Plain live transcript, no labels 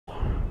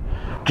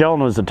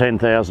Jalna is a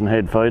 10,000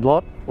 head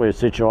feedlot. We're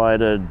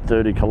situated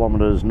 30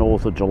 kilometres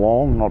north of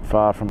Geelong, not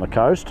far from the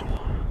coast.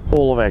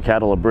 All of our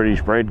cattle are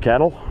British bred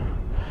cattle,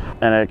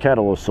 and our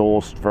cattle are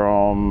sourced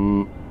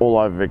from all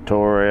over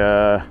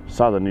Victoria,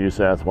 southern New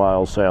South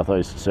Wales,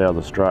 southeast and South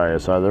Australia.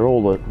 So they're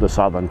all the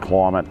southern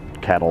climate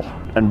cattle.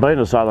 And being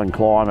a southern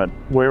climate,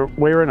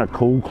 we're in a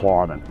cool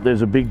climate.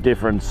 There's a big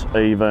difference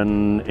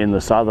even in the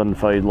southern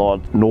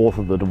feedlot north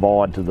of the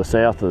divide to the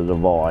south of the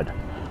divide.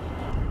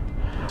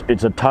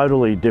 It's a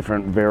totally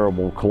different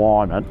variable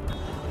climate.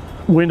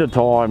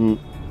 Wintertime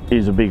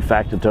is a big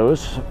factor to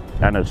us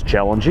and it's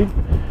challenging,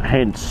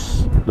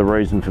 hence the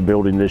reason for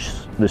building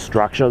this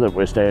structure that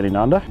we're standing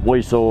under.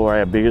 We saw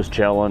our biggest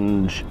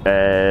challenge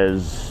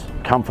as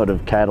comfort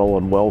of cattle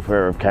and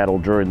welfare of cattle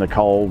during the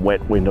cold,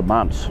 wet winter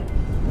months.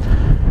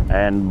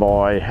 And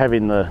by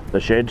having the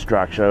shed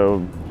structure,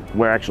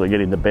 we're actually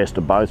getting the best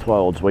of both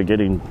worlds. We're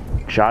getting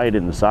shade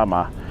in the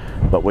summer,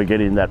 but we're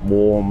getting that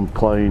warm,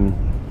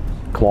 clean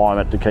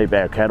climate to keep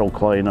our cattle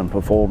clean and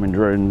performing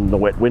during the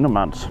wet winter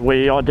months.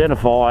 We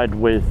identified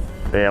with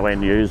our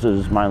end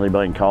users, mainly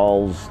being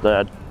Coles,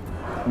 that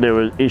there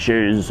were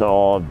issues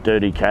of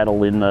dirty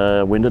cattle in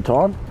the winter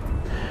time.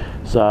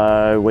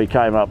 So we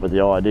came up with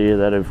the idea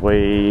that if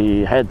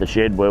we had the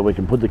shed where we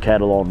can put the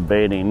cattle on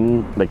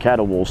bedding, the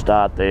cattle will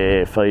start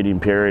their feeding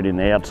period in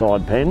the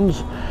outside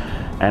pens,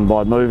 and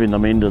by moving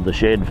them into the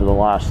shed for the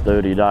last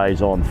 30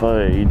 days on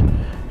feed,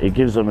 it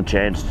gives them a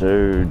chance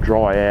to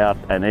dry out,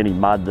 and any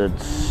mud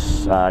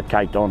that's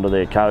caked onto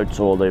their coats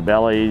or their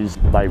bellies,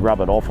 they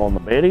rub it off on the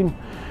bedding.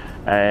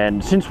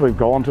 And since we've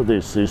gone to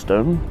this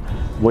system,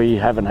 we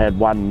haven't had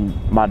one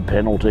mud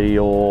penalty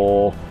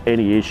or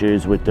any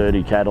issues with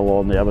dirty cattle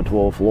on the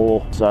abattoir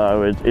floor.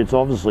 So it's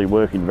obviously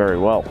working very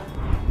well.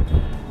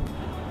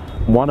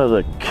 One of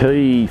the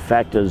key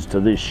factors to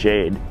this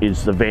shed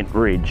is the vent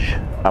ridge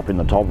up in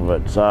the top of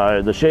it.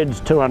 So the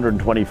shed's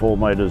 224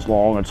 metres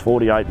long, it's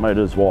 48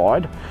 metres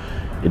wide.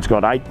 It's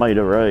got 8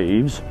 metre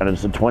eaves and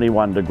it's a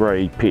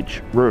 21-degree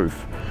pitch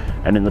roof.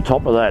 And in the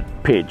top of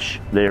that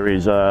pitch, there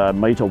is a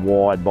metre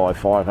wide by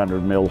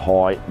 500mm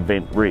high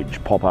vent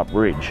ridge, pop-up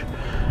ridge.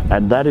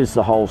 And that is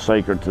the whole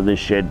secret to this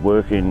shed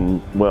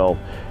working well.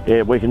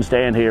 Yeah, we can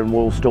stand here and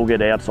we'll still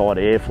get outside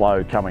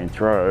airflow coming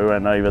through,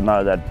 and even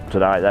though that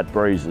today that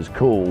breeze is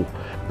cool,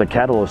 the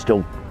cattle are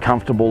still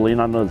comfortable in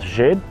under the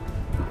shed.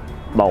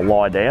 They'll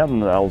lie down,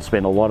 they'll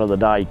spend a lot of the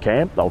day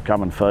camp, they'll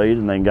come and feed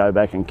and then go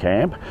back and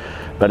camp.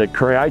 But it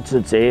creates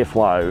its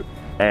airflow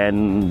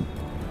and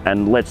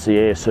lets the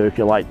air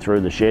circulate through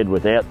the shed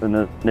without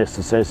the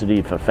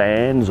necessity for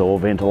fans or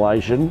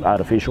ventilation,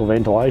 artificial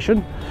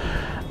ventilation.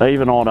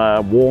 Even on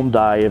a warm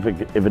day,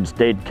 if it's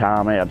dead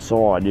calm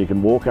outside, you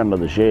can walk under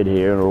the shed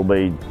here and it'll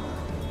be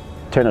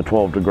 10 or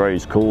 12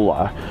 degrees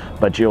cooler,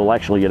 but you'll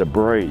actually get a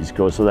breeze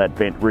because of that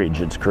vent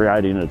ridge. It's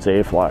creating its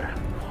airflow.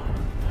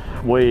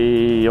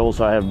 We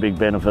also have a big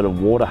benefit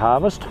of water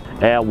harvest.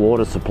 Our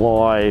water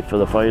supply for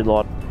the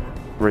feedlot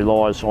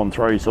relies on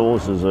 3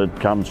 sources. It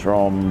comes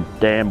from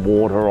dam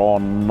water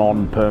on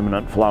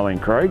non-permanent flowing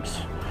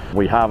creeks.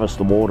 We harvest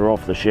the water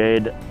off the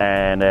shed,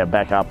 and our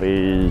backup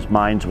is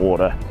mains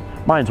water.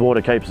 Mains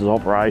water keeps us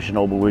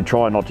operational, but we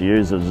try not to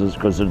use it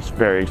because it's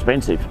very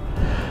expensive.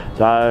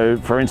 So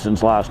for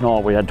instance, last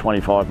night we had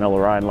 25 mil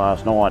of rain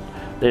last night.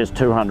 There's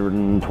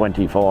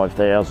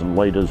 225,000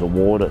 litres of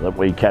water that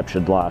we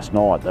captured last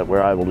night that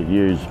we're able to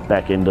use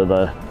back into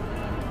the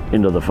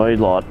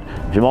feedlot.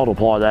 If you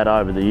multiply that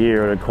over the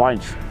year, it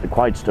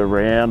equates to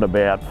around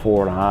about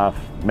 4.5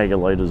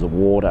 megalitres of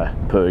water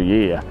per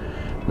year.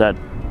 That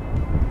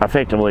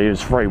effectively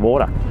is free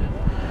water,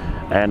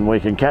 and we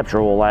can capture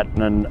all that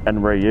and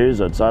reuse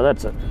it. So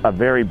that's a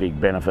very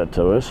big benefit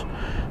to us.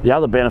 The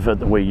other benefit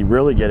that we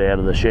really get out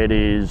of the shed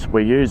is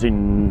we're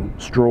using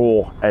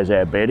straw as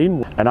our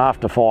bedding, and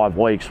after 5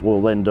 weeks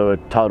we'll then do a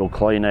total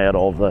clean out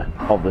of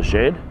the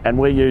shed, and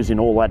we're using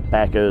all that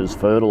back as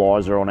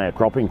fertiliser on our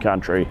cropping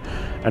country,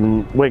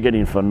 and we're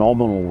getting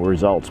phenomenal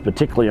results,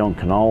 particularly on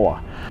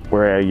canola,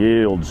 where our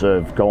yields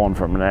have gone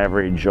from an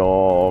average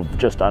of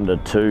just under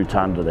 2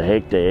 tonne to the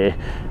hectare.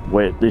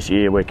 This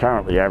year we're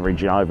currently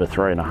averaging over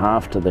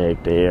 3.5 to the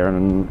hectare,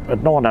 and at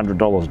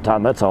 $900 a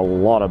tonne, that's a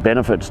lot of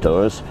benefits to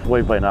us.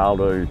 We've been able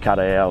to cut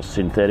our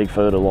synthetic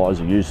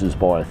fertiliser uses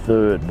by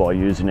 1/3 by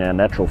using our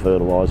natural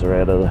fertiliser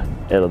out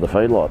of the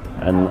feedlot,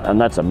 and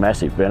that's a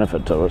massive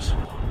benefit to us.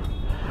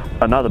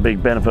 Another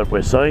big benefit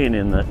we're seeing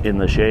in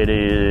the shed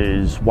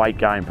is weight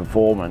gain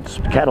performance.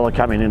 Cattle are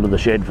coming into the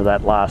shed for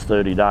that last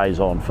 30 days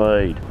on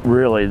feed.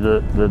 Really,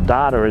 the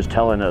data is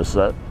telling us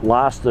that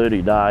last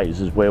 30 days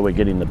is where we're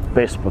getting the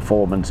best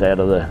performance out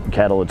of the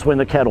cattle. It's when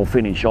the cattle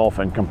finish off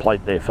and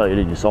complete their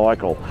feeding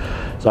cycle.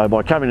 So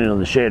by coming into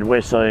the shed,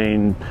 we're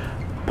seeing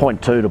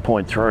 0.2 to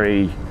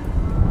 0.3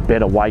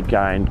 better weight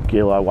gain,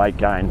 kilo weight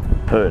gain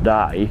per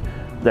day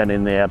than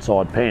in the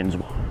outside pens.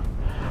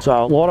 So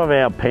a lot of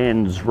our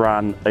pens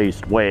run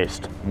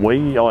east-west.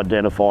 We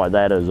identify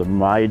that as a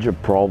major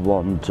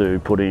problem to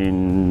put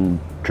in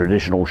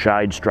traditional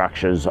shade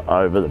structures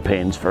over the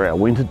pens for our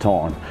winter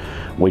time.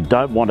 We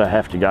don't want to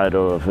have to go to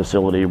a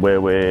facility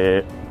where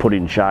we're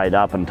putting shade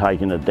up and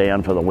taking it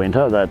down for the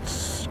winter.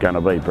 That's going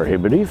to be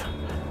prohibitive.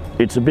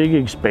 It's a big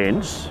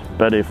expense,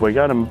 but if we're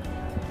going to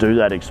do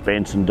that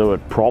expense and do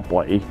it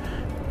properly,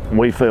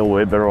 we feel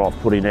we're better off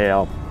putting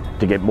to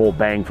get more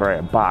bang for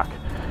our buck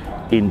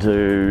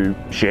into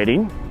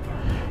shedding.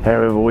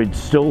 However, we'd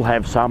still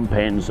have some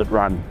pens that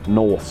run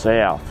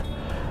north-south.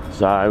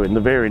 So in the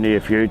very near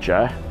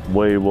future,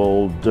 we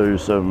will do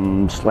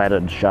some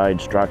slatted shade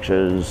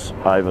structures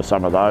over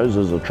some of those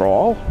as a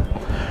trial.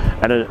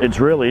 And it's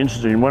really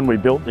interesting, when we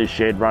built this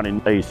shed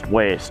running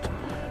east-west,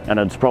 and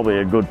it's probably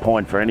a good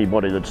point for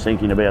anybody that's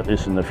thinking about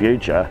this in the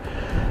future,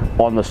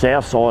 on the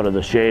south side of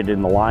the shed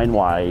in the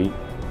laneway,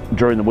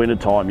 during the winter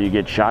time you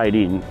get shade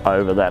in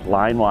over that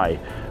laneway,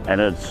 and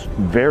it's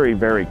very,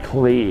 very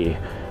clear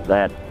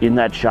that in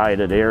that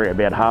shaded area,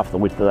 about half the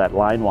width of that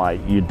laneway,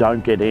 you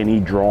don't get any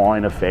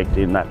drying effect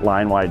in that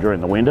laneway during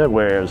the winter,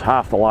 whereas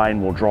half the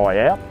lane will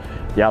dry out,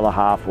 the other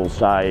half will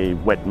stay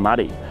wet and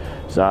muddy.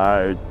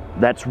 So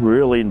that's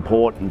really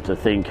important to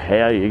think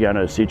how you're going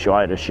to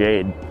situate a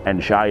shed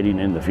and shading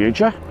in the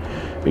future,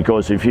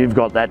 because if you've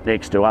got that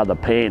next to other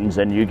pens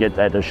and you get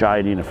that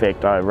shading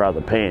effect over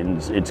other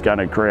pens, it's going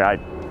to create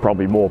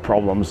probably more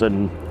problems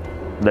than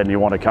you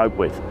want to cope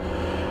with.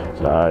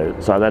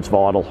 So that's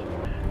vital.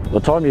 By the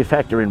time you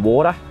factor in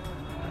water,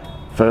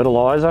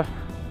 fertiliser,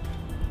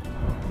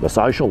 the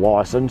social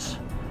licence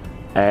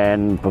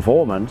and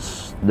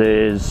performance,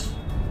 there's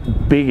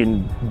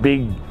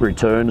big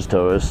returns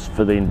to us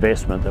for the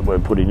investment that we're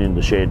putting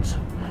into sheds,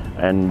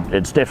 and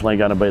it's definitely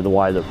going to be the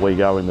way that we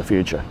go in the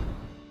future.